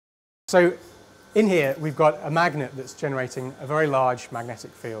So in here we've got a magnet that's generating a very large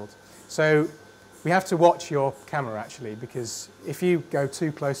magnetic field. So we have to watch your camera actually, because if you go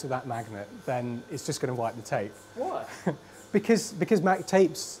too close to that magnet, then it's just going to wipe the tape. Why? because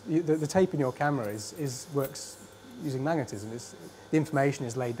tapes, the tape in your camera works using magnetism. The information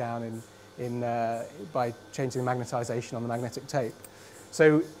is laid down by changing the magnetization on the magnetic tape.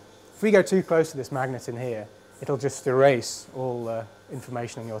 So if we go too close to this magnet in here, it'll just erase all the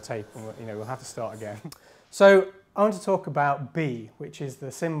information on your tape, and we'll have to start again. So I want to talk about B, which is the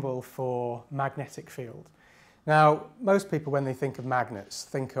symbol for magnetic field. Now, most people, when they think of magnets,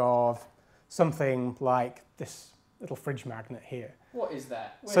 think of something like this little fridge magnet here. What is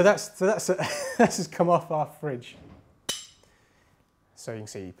that? This has come off our fridge. So you can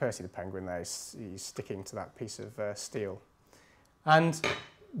see Percy the penguin there, he's sticking to that piece of steel. And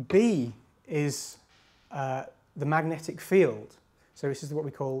B is the magnetic field. So this is what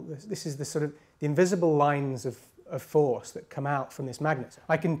we call, this is the sort of the invisible lines of force that come out from this magnet.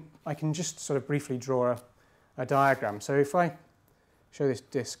 I can just sort of briefly draw a diagram. So if I show this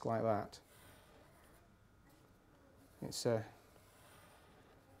disc like that, it's not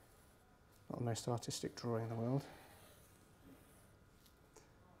the most artistic drawing in the world,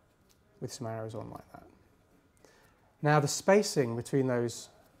 with some arrows on like that. Now the spacing between those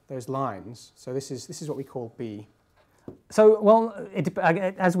lines, so this is what we call B. So, well,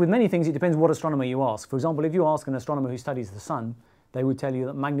 as with many things, it depends what astronomer you ask. For example, if you ask an astronomer who studies the sun, they would tell you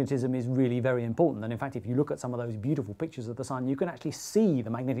that magnetism is really very important. And in fact, if you look at some of those beautiful pictures of the sun, you can actually see the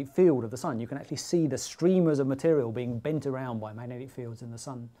magnetic field of the sun. You can actually see the streamers of material being bent around by magnetic fields in the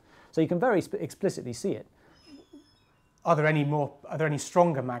sun. So you can very explicitly see it. Are there any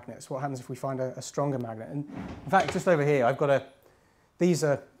stronger magnets? What happens if we find a stronger magnet? And in fact, just over here, these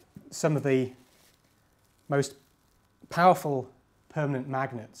are some of the most powerful permanent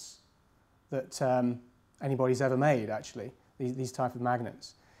magnets that anybody's ever made, actually, these type of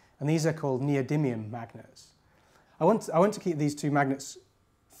magnets. And these are called neodymium magnets. I want to keep these two magnets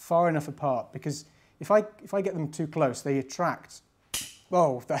far enough apart, because if I get them too close, they attract,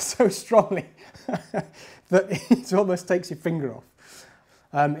 oh, they're so strongly that it almost takes your finger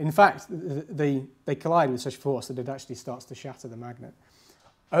off. In fact, they collide with such force that it actually starts to shatter the magnet.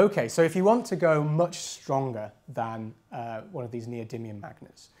 Okay, so if you want to go much stronger than one of these neodymium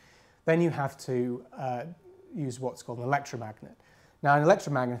magnets, then you have to use what's called an electromagnet. Now, an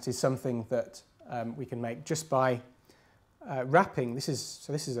electromagnet is something that we can make just by wrapping. This is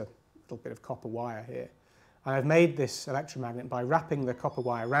a little bit of copper wire here. And I've made this electromagnet by wrapping the copper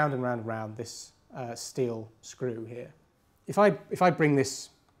wire round and round and round this steel screw here. If I bring this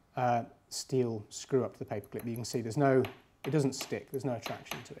steel screw up to the paperclip, you can see it doesn't stick, there's no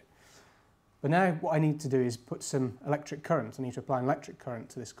attraction to it. But now what I need to do is put some electric current. I need to apply an electric current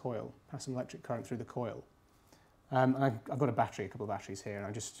to this coil, pass some electric current through the coil. And I've got a couple of batteries here, and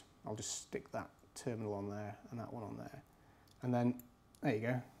I'll just stick that terminal on there and that one on there. And then, there you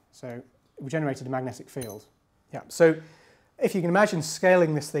go. So we generated a magnetic field. Yeah, so if you can imagine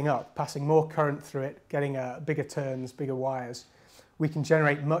scaling this thing up, passing more current through it, getting bigger turns, bigger wires, we can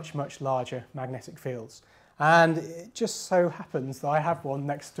generate much, much larger magnetic fields. And it just so happens that I have one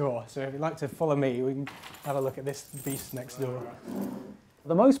next door. So if you'd like to follow me, we can have a look at this beast next door. For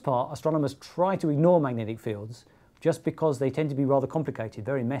the most part, astronomers try to ignore magnetic fields just because they tend to be rather complicated,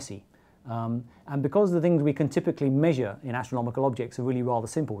 very messy. And because the things we can typically measure in astronomical objects are really rather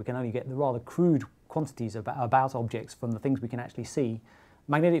simple, we can only get the rather crude quantities about objects from the things we can actually see.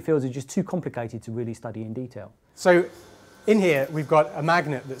 Magnetic fields are just too complicated to really study in detail. So in here, we've got a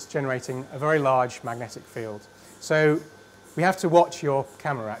magnet that's generating a very large magnetic field. So we have to watch your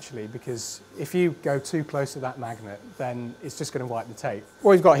camera, actually, because if you go too close to that magnet, then it's just going to wipe the tape.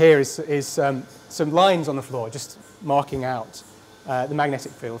 What we've got here is some lines on the floor just marking out the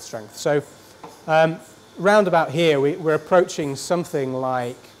magnetic field strength. So round about here, we're approaching something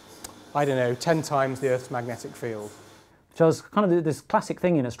like, I don't know, 10 times the Earth's magnetic field. So it's kind of this classic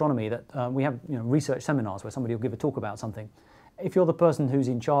thing in astronomy that we have research seminars where somebody will give a talk about something. If you're the person who's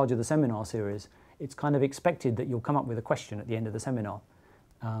in charge of the seminar series, it's kind of expected that you'll come up with a question at the end of the seminar.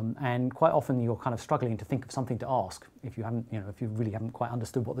 And quite often you're kind of struggling to think of something to ask if you really haven't quite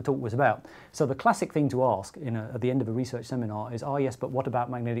understood what the talk was about. So the classic thing to ask at the end of a research seminar is, yes, but what about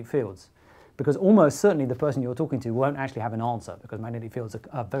magnetic fields? Because almost certainly the person you're talking to won't actually have an answer, because magnetic fields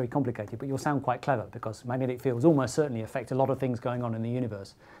are very complicated, but you'll sound quite clever because magnetic fields almost certainly affect a lot of things going on in the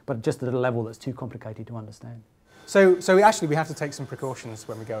universe, but just at a level that's too complicated to understand. So actually we have to take some precautions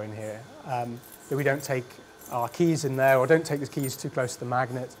when we go in here, that we don't take our keys in there, or don't take the keys too close to the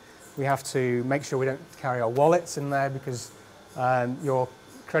magnet. We have to make sure we don't carry our wallets in there, because your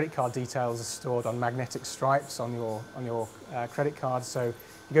credit card details are stored on magnetic stripes on your credit card. So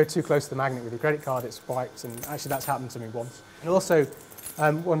you go too close to the magnet with your credit card, it swipes, and actually that's happened to me once. And also,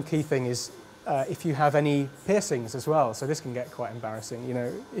 one key thing is if you have any piercings as well. So this can get quite embarrassing. You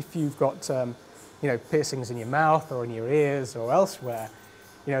know, if you've got piercings in your mouth or in your ears or elsewhere,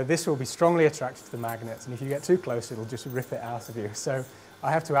 you know, this will be strongly attracted to the magnets, and if you get too close, it'll just rip it out of you. So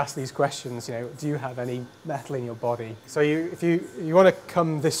I have to ask these questions, you know, do you have any metal in your body? So if you want to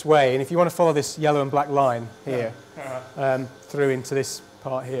come this way, and if you want to follow this yellow and black line here, through into this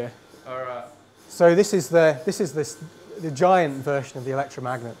part here. All right. So this is the giant version of the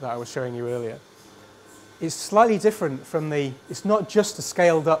electromagnet that I was showing you earlier. It's slightly different from it's not just a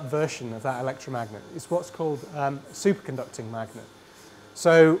scaled up version of that electromagnet. It's what's called a superconducting magnet.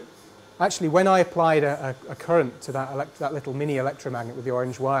 So actually, when I applied a current to that little mini electromagnet with the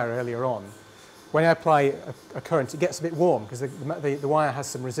orange wire earlier on, when I apply a current, it gets a bit warm because the wire has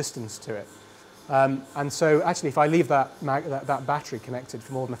some resistance to it. And so actually, if I leave that battery connected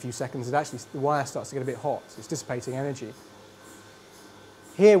for more than a few seconds, the wire starts to get a bit hot. So it's dissipating energy.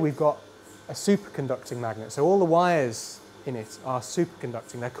 Here we've got a superconducting magnet. So all the wires in it are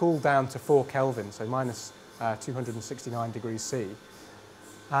superconducting. They're cooled down to 4 Kelvin, so minus 269 degrees C.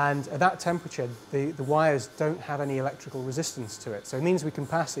 And at that temperature, the wires don't have any electrical resistance to it. So it means we can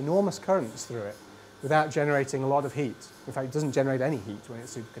pass enormous currents through it without generating a lot of heat. In fact, it doesn't generate any heat when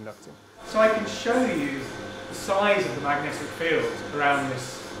it's superconducting. So I can show you the size of the magnetic field around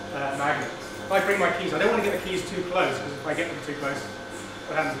this magnet. If I bring my keys, I don't want to get the keys too close, because if I get them too close,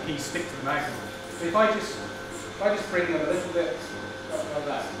 what happens, the keys stick to the magnet. So if I just bring them a little bit like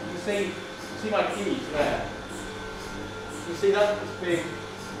that, you can see my keys there. You see that? It's big.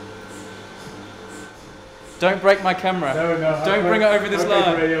 Don't break my camera. No. Don't bring it over this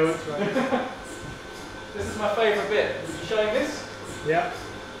line. Radio, that's right. This is my favourite bit. Are you showing this? Yeah.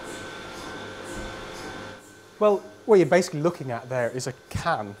 Well, what you're basically looking at there is a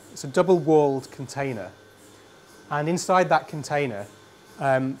can. It's a double-walled container, and inside that container,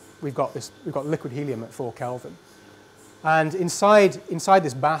 we've got liquid helium at 4 Kelvin. And inside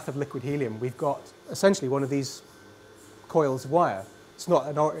this bath of liquid helium, we've got essentially one of these coils of wire. It's not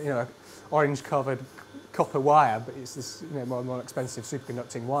an orange-covered copper wire, but it's this more expensive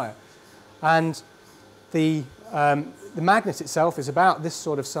superconducting wire. And the magnet itself is about this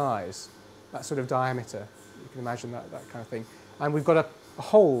sort of size, that sort of diameter. You can imagine that kind of thing. And we've got a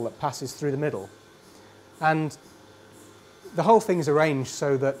hole that passes through the middle. And the whole thing is arranged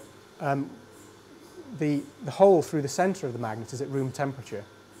so that the hole through the center of the magnet is at room temperature.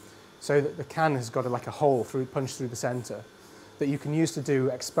 So that the can has got like a hole punched through the center that you can use to do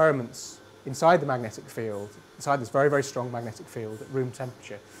experiments inside the magnetic field, inside this very, very strong magnetic field at room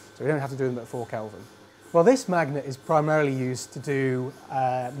temperature. So we don't have to do them at 4 Kelvin. Well, this magnet is primarily used to do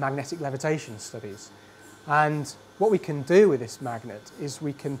magnetic levitation studies. And what we can do with this magnet is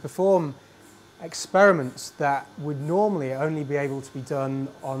we can perform experiments that would normally only be able to be done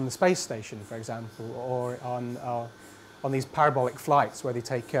on the space station, for example, or on these parabolic flights where they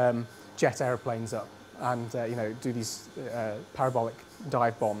take jet airplanes up and do these parabolic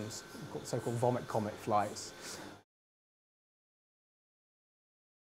dive bombs, so-called vomit comet flights.